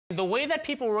The way that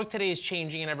people work today is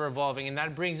changing and ever evolving, and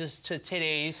that brings us to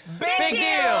today's Big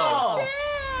Deal!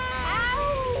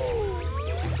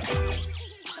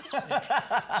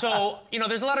 So, you know,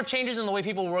 there's a lot of changes in the way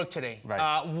people work today.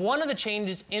 Right. One of the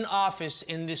changes in office,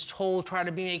 in this whole try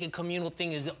to make a communal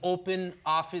thing, is the open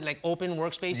office, like open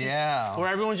workspaces. Yeah. Where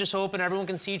everyone's just open, everyone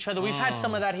can see each other. We've had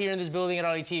some of that here in this building at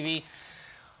LATV.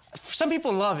 Some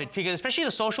people love it, because especially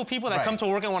the social people that come to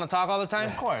work and want to talk all the time.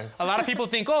 Of course. A lot of people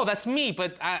think, oh, that's me,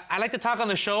 but I like to talk on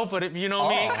the show, but if you know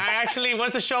me, I actually,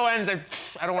 once the show ends,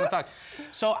 I don't want to talk.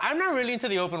 So I'm not really into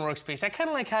the open workspace. I kind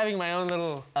of like having my own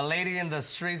little... A lady in the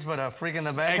streets, but a freak in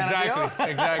the bed kind of deal?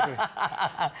 Exactly.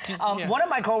 One of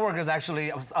my coworkers actually,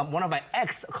 one of my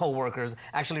ex-coworkers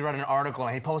actually wrote an article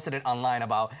and he posted it online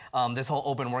about this whole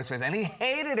open workspace, and he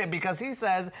hated it because he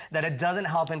says that it doesn't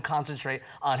help him concentrate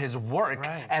on his work,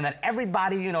 and that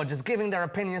everybody, you know, just giving their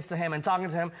opinions to him and talking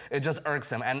to him, it just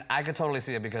irks him. And I could totally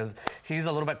see it because he's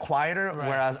a little bit quieter,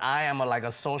 whereas I am like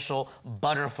a social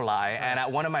butterfly. And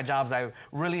at one of my jobs, I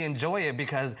really enjoy it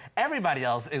because everybody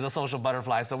else is a social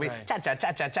butterfly. So we chat, chat,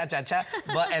 chat, chat, chat, chat, chat.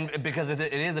 And because it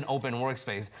is an open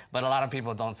workspace, but a lot of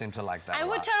people don't seem to like that. I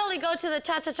would totally go to the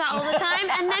cha-cha-cha all the time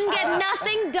and then get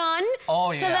nothing done.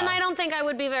 So then I don't think I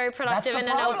would be very productive in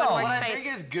an open workspace. What I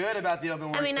think is good about the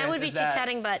open workspace, I mean, I would be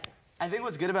chit-chatting, but... I think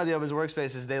what's good about the open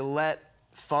workspace is they let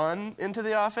fun into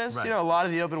the office. You know, a lot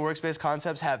of the open workspace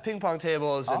concepts have ping pong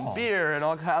tables and beer and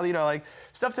all, you know, like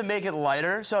stuff to make it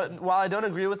lighter. So while I don't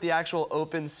agree with the actual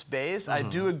open space, I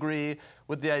do agree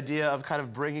with the idea of kind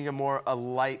of bringing a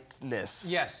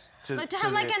lightness. Yes. But to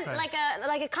have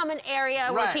like a common area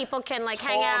where people can like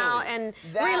hang out and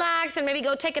relax and maybe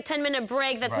go take a 10-minute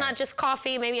break that's not just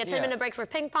coffee, maybe a 10-minute break for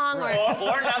ping pong or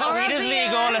now that weed is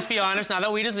legal, let's be honest, now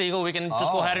that weed is legal, we can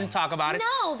just go ahead and talk about it.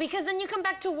 No, because then you come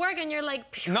back to work and you're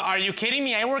like... Phew. No, are you kidding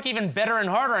me? I work even better and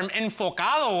harder. I'm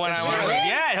enfocado when I work.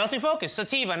 Yeah, it helps me focus.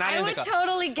 Sativa, not indica. I would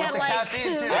totally get like...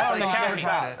 caffeine too.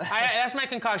 That's my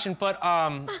concoction, but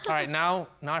all right, now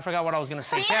I forgot what I was gonna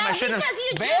say. Damn, I shouldn't have... Because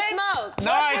you just smoked.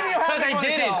 No, because I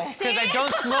didn't. Because I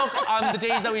don't smoke on the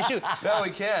days that we shoot. No, we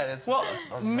can't. It's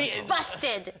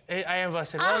busted. I am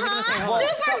busted. What was I gonna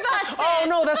say? Super busted. Oh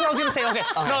no, that's what I was gonna say. Okay.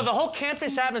 No, the whole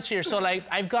campus atmosphere. So like,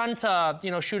 I've gone to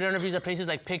shoot interviews at places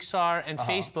like Pixar and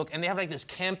Facebook, and they have like this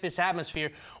campus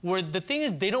atmosphere where the thing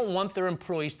is they don't want their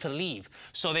employees to leave.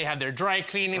 So they have their dry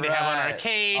cleaning, they have an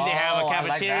arcade, they have a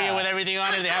cafeteria with everything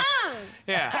on it. They have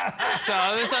so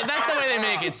that's the way they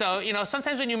make it. So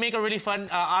sometimes when you make a really fun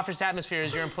office atmosphere,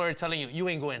 is your employer telling you you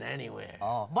ain't going anywhere.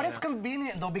 But it's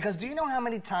convenient though, because do you know how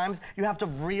many times you have to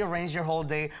rearrange your whole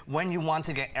day when you want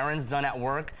to get errands done at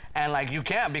work, and like you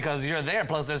can't because you're there,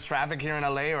 plus there's traffic here in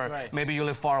LA, or maybe you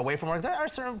live far away from work. There are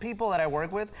certain people that I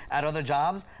work with at other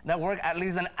jobs that work at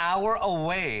least an hour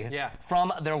away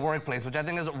from their workplace, which I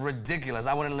think is ridiculous.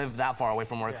 I wouldn't live that far away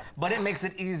from work, but it makes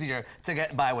it easier to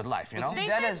get by with life, you know? They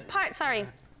said sorry.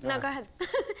 No, go ahead.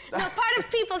 No, part of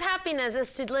people's happiness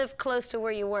is to live close to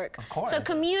where you work. Of course. So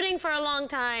commuting for a long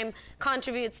time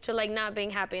contributes to like not being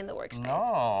happy in the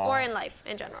workspace or in life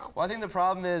in general. Well, I think the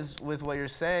problem is with what you're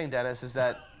saying, Dennis, is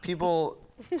that people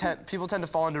tend to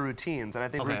fall into routines, and I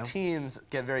think routines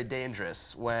get very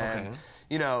dangerous when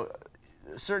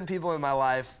certain people in my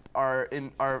life are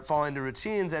falling into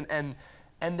routines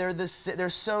and they're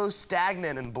so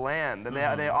stagnant and bland, and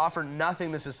they offer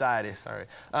nothing to society. Sorry,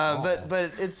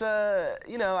 but it's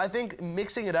I think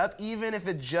mixing it up, even if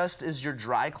it just is your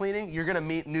dry cleaning, you're gonna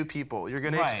meet new people. You're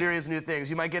gonna experience new things.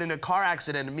 You might get in a car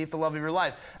accident and meet the love of your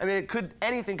life. I mean,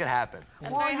 anything could happen.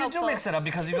 That's well, you do mix it up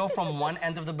because you go from one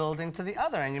end of the building to the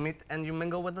other, and you meet and you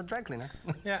mingle with the dry cleaner.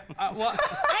 Yeah. Well,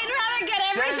 I'd rather get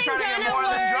everything done at more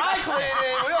work. than dry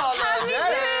cleaning. We all know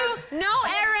that. No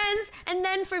errands, and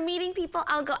then for meeting people,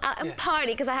 I'll go out and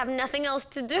party because I have nothing else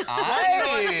to do.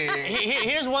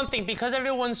 Here's one thing, because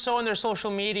everyone's so in their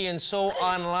social media and so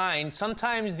online,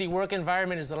 sometimes the work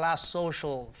environment is the last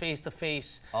social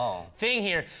face-to-face thing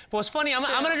here. But what's funny,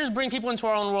 I'm gonna just bring people into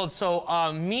our own world. So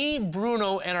me,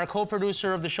 Bruno, and our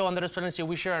co-producer of the show, Andres Palencia,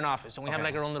 we share an office, and we have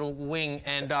like our own little wing,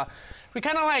 and we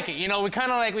kind of like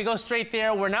it, we go straight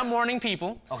there. We're not morning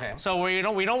people. So we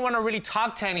don't want to really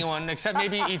talk to anyone except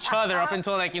maybe each other up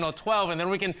until like 12, and then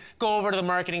we can go over to the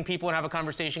marketing people and have a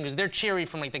conversation because they're cheery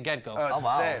from like the get-go. Oh,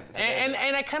 it's insane.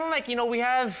 And I kind of like, we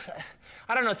have,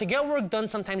 I don't know, to get work done,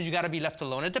 sometimes you got to be left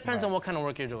alone. It depends on what kind of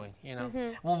work you're doing,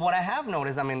 Well, what I have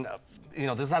noticed, I mean,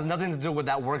 this has nothing to do with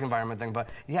that work environment thing, but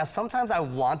yeah, sometimes I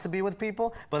want to be with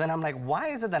people, but then I'm like, why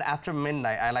is it that after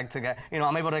midnight I like to get,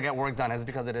 I'm able to get work done? It's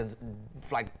because it is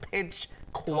like pitch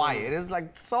quiet. It is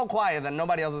like so quiet that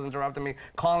nobody else is interrupting me,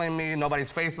 calling me,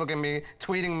 nobody's Facebooking me,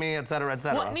 tweeting me, et cetera, et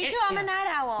cetera. Well, me too, I'm a night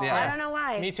owl. Yeah. I don't know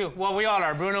why. Me too. Well, we all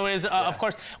are. Bruno is, of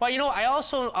course. Well, you know, I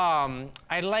also,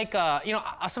 I like, you know,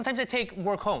 sometimes I take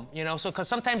work home, you know, so because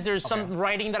sometimes there's some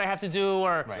writing that I have to do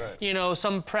or, you know,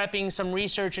 some prepping, some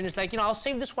research, and it's like, you know, I'll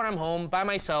save this when I'm home by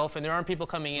myself and there aren't people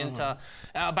coming in to,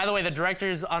 by the way, the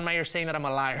director's on my ear saying that I'm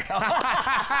a liar.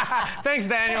 Thanks,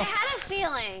 Daniel. I had a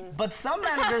feeling. But some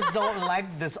managers don't like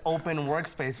this open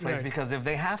workspace place because if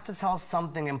they have to tell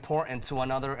something important to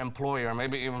another employer,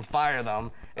 maybe even fire them,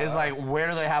 it's like, where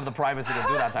do they have the privacy to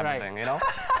do that type of thing, you know?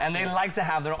 And they like to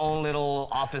have their own little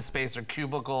office space or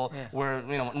cubicle where,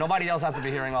 you know, nobody else has to be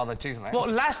hearing all the chisme. Well,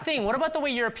 last thing, what about the way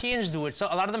Europeans do it? So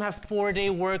a lot of them have 4-day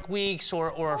work weeks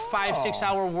or 5-6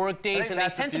 hour work days, and they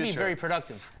tend to be very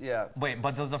productive. Yeah. Wait,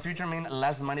 but does the future mean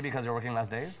less money because you're working less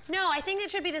days? No, I think it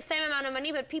should be the same amount of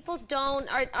money, but people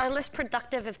are less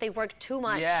productive if they work too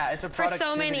much. Yeah, it's a for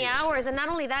so many hours, and not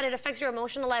only that, it affects your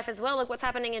emotional life as well. Look what's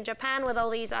happening in Japan with all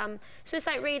these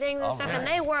suicide ratings and stuff, and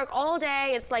they work all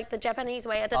day. It's like the Japanese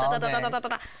way.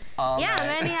 Yeah,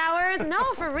 many hours.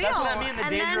 No, for real. That's what I mean, the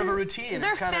danger of a routine.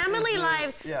 Their family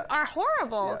lives are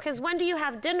horrible, because when do you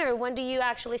have dinner? When do you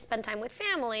actually spend time with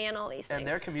family and all these things? And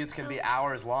their commutes can be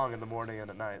hours long in the morning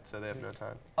and at night, so they have no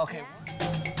time. Okay.